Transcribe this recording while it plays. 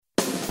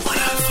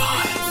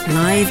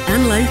Live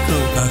and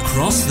local.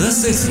 Across the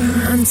city.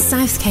 And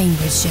South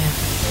Cambridgeshire.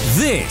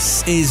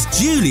 This is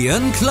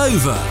Julian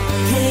Clover.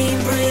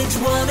 Cambridge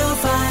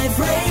 105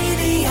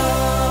 Radio.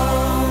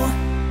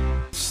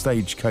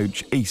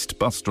 Stagecoach East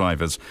bus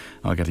drivers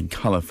are getting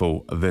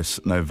colourful this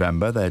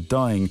November. They're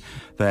dyeing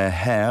their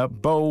hair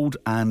bold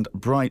and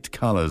bright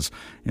colours.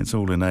 It's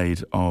all in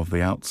aid of the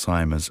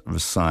Alzheimer's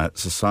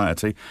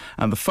Society.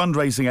 And the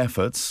fundraising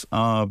efforts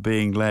are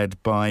being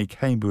led by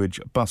Cambridge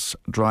bus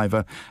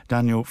driver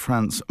Daniel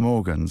France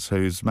Morgans,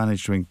 who's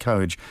managed to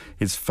encourage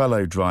his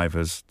fellow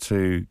drivers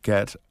to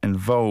get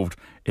involved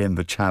in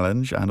the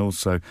challenge, and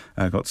also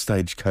got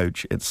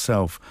Stagecoach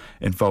itself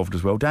involved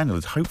as well. Daniel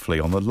is hopefully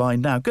on the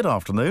line now. Good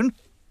afternoon.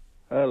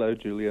 Hello,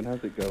 Julian.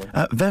 How's it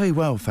going? Very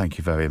well, thank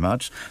you very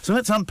much. So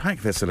let's unpack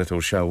this a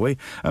little, shall we?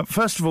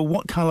 First of all,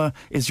 what colour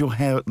is your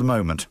hair at the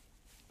moment?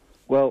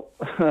 Well,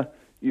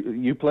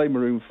 you play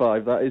Maroon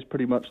 5. That is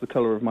pretty much the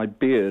colour of my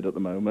beard at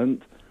the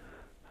moment.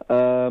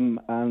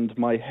 And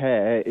my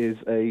hair is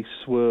a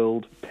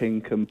swirled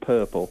pink and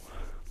purple.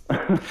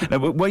 Now,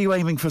 were you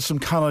aiming for some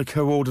colour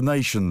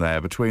coordination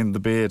there between the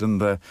beard and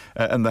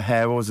the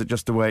hair, or was it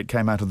just the way it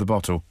came out of the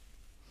bottle?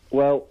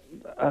 Well,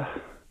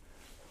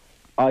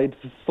 I'd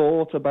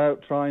thought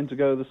about trying to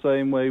go the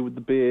same way with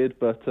the beard,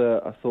 but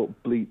I thought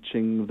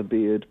bleaching the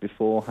beard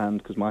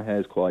beforehand, because my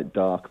hair's quite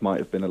dark, might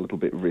have been a little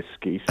bit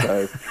risky.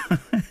 So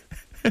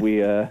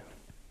we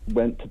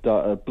went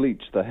to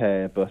bleach the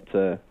hair, but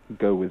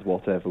go with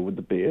whatever with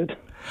the beard.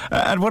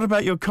 And what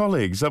about your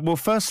colleagues? Well,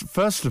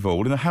 first of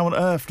all, how on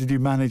earth did you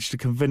manage to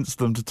convince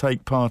them to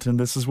take part in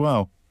this as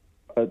well?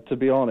 To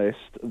be honest,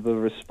 the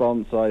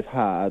response I've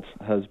had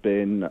has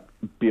been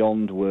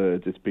beyond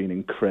words. It's been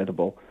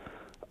incredible.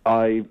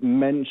 I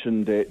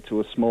mentioned it to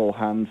a small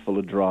handful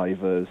of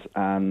drivers,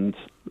 and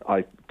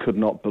I could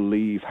not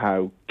believe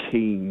how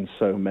keen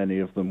so many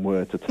of them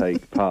were to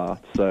take part.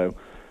 So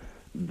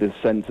the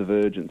sense of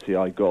urgency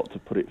I got to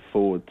put it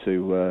forward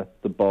to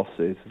the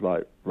bosses,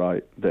 like,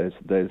 right, there's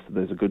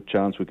a good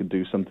chance we could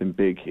do something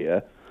big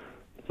here.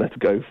 Let's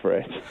go for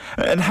it.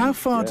 And how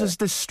far does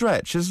this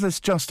stretch? Is this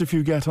just if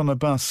you get on a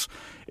bus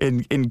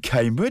in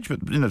Cambridge?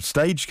 But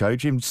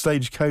Stagecoach, even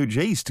Stagecoach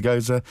East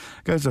goes a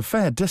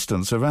fair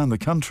distance around the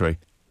country.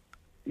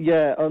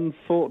 Yeah,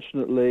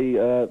 unfortunately,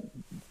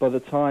 by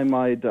the time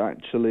I'd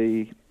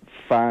actually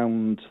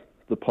found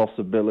the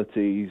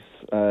possibilities,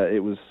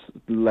 it was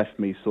left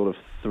me sort of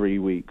 3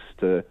 weeks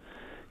to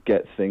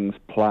get things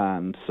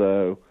planned,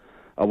 so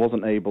I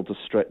wasn't able to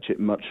stretch it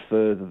much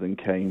further than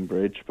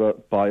Cambridge.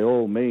 But by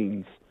all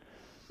means,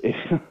 if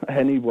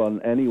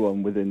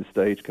anyone within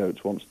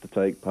Stagecoach wants to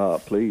take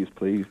part, please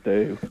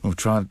do. We'll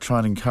try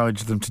and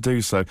encourage them to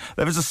do so.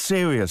 There is a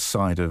serious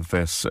side of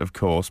this, of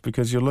course,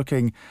 because you're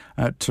looking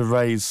to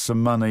raise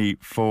some money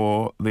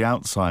for the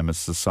Alzheimer's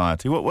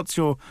Society. What's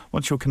your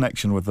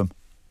connection with them?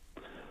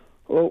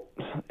 Well,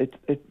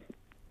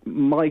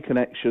 my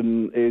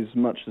connection is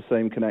much the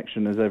same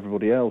connection as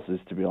everybody else's,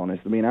 to be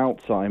honest. I mean,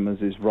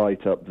 Alzheimer's is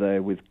right up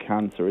there with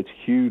cancer. It's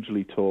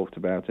hugely talked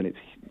about, and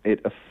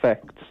it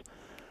affects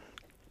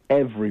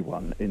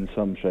everyone in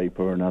some shape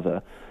or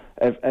another.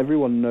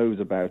 Everyone knows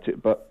about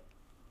it, but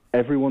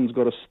everyone's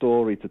got a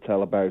story to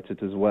tell about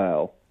it as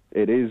well.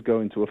 It is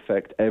going to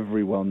affect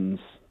everyone's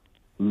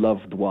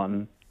loved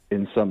one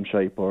in some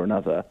shape or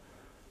another.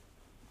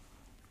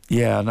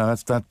 Yeah, no,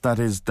 that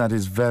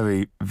is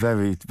very,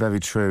 very, very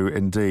true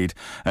indeed.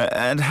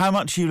 And how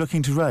much are you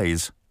looking to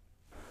raise?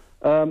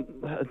 To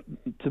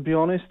be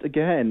honest,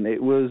 again,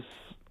 it was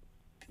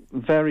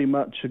very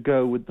much a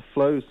go with the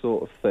flow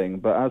sort of thing.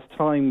 But as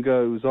time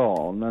goes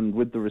on, and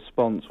with the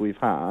response we've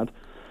had,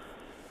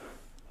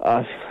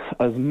 as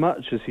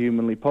much as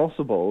humanly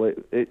possible,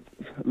 it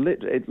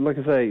like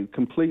I say,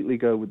 completely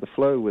go with the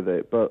flow with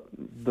it. But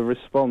the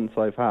response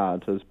I've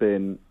had has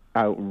been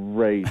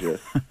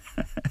outrageous.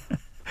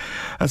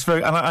 That's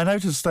very. And I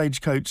noticed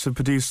Stagecoach have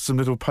produced some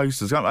little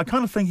posters. I'm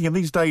kind of thinking in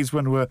these days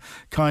when we're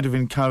kind of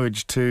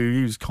encouraged to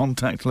use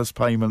contactless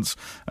payments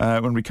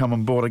when we come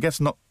on board. I guess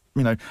not.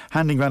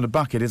 Handing around a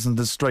bucket isn't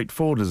as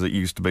straightforward as it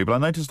used to be. But I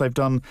noticed they've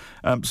done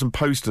some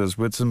posters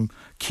with some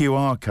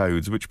QR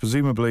codes, which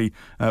presumably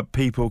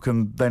people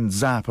can then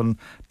zap and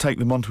take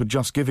them onto a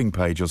Just Giving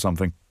page or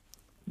something.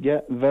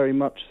 Yeah, very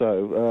much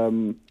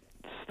so.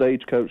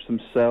 Stagecoach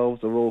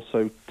themselves are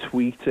also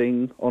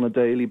tweeting on a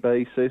daily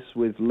basis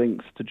with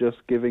links to Just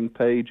Giving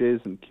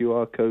pages, and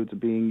QR codes are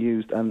being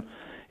used, and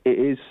it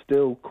is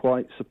still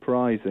quite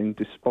surprising,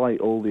 despite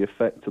all the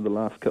effect of the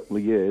last couple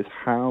of years,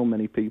 how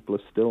many people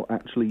are still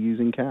actually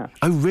using cash.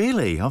 Oh,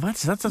 really? Oh,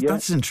 that's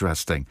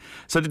interesting.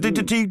 So,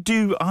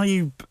 are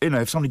you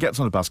if somebody gets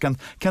on a bus, can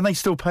they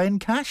still pay in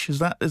cash? Is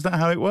that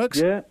how it works?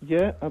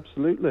 Yeah,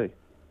 absolutely.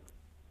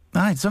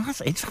 Right, so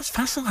that's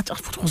fascinating.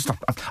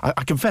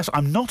 I confess,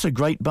 I'm not a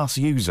great bus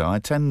user. I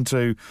tend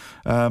to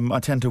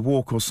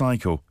walk or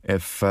cycle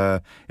if I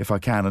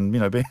can,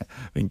 and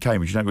being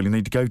Cambridge, you don't really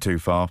need to go too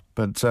far.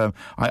 But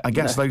I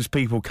guess those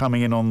people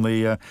coming in on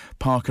the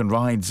park and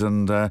rides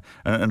and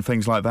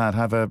things like that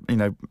have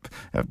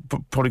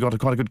probably got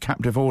quite a good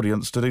captive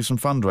audience to do some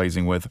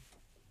fundraising with.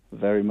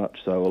 very much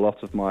so. A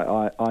lot of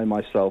I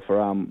myself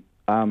am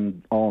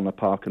on a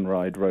park and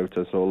ride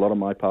rota, so a lot of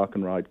my park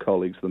and ride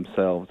colleagues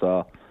themselves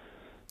are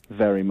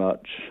very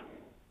much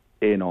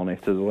in on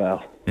it as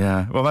well.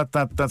 Yeah, well,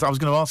 that's. I was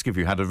going to ask if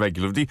you had a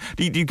regular. Do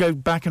you go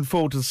back and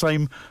forth to the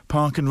same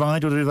park and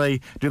ride, or do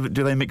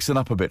they mix it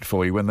up a bit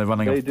for you when they're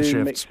running off the shifts? They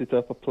do mix it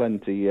up a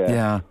plenty, yeah.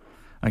 Yeah.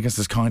 I guess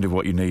that's kind of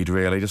what you need,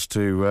 really, just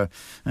to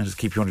just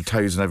keep you on your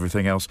toes and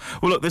everything else.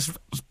 Well, look,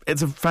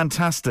 it's a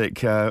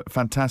fantastic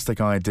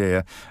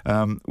idea.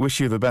 Wish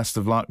you the best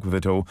of luck with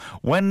it all.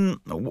 When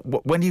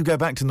do you go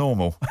back to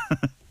normal?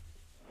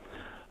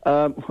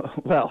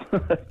 Well,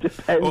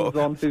 depends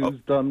on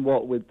who's done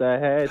what with their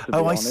hair, to be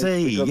honest. I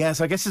see. Yes,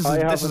 I guess this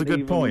is a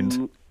good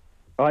point.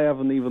 I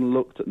haven't even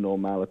looked at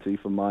normality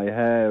for my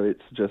hair.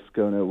 It's just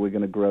we're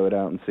going to grow it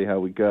out and see how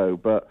we go.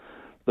 But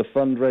the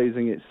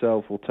fundraising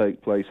itself will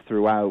take place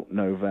throughout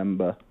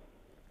November.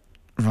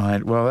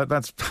 Right, well,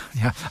 that's,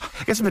 yeah,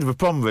 I guess a bit of a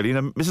problem, really. You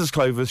know, Mrs.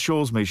 Clover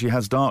assures me she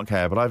has dark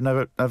hair, but I've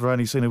never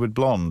only seen her with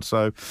blonde,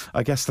 so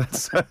I guess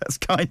that's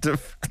kind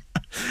of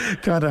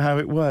how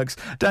it works.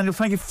 Daniel,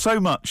 thank you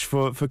so much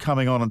for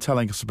coming on and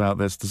telling us about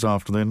this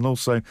afternoon, and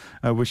also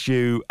wish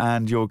you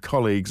and your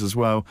colleagues as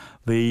well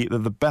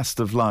the best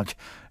of luck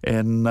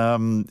in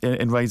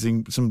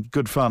raising some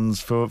good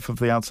funds for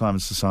the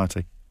Alzheimer's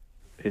Society.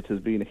 It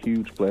has been a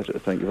huge pleasure.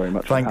 Thank you very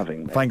much for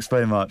having me. Thanks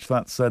very much.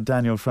 That's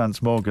Daniel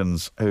Franz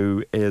Morgans,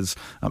 who is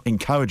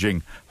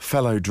encouraging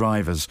fellow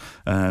drivers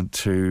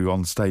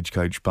on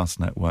Stagecoach bus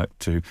network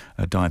to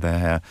dye their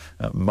hair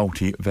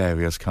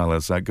various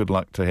colours. Good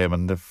luck to him.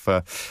 And if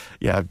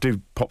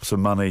do pop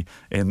some money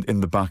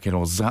in the bucket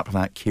or zap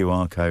that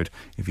QR code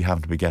if you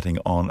happen to be getting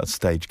on a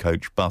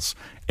Stagecoach bus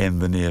in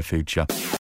the near future.